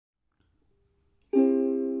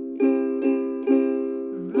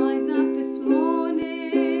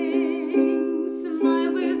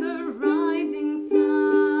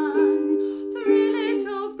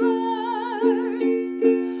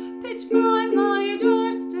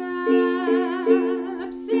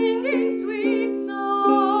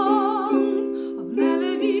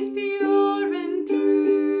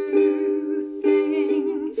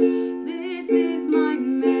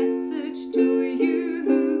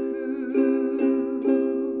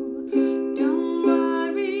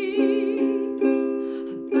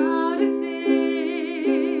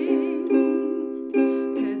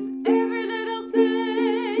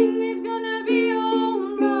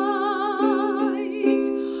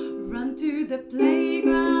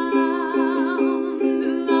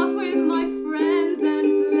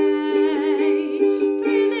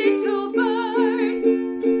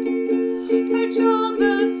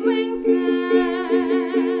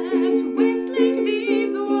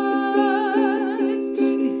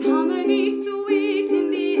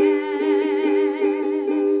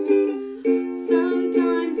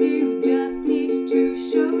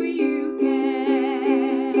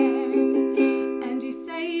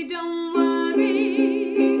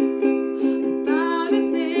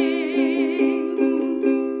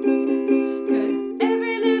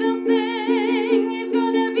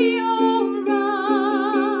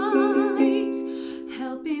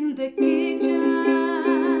in the kitchen,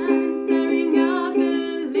 stirring up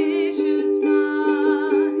delicious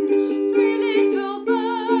fun. Three little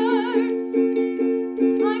birds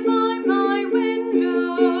fly by my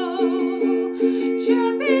window,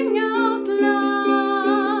 chirping out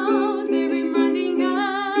loud. They're reminding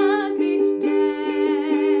us each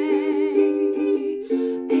day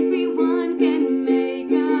everyone can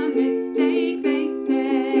make a mistake, they say.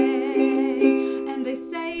 And they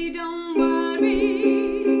say don't worry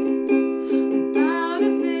about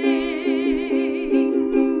a thing,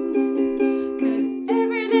 'cause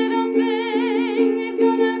every little thing is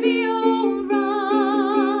gonna be alright.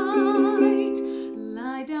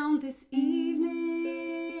 Lie down this evening,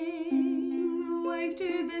 wave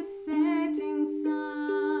to the setting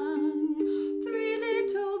sun. Three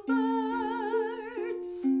little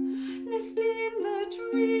birds nest in the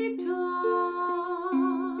treetops,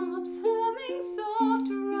 humming soft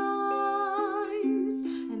rhymes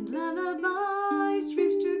and lullabies,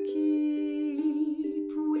 dreams to keep.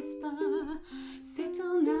 Whisper,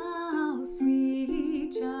 settle now,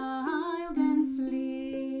 sweet child, and sleep.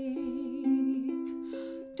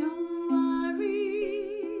 Don't worry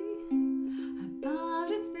about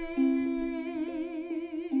a thing.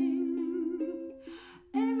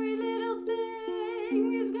 Every little thing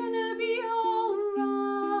is gonna be alright.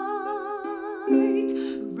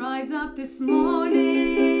 Rise up this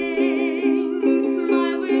morning,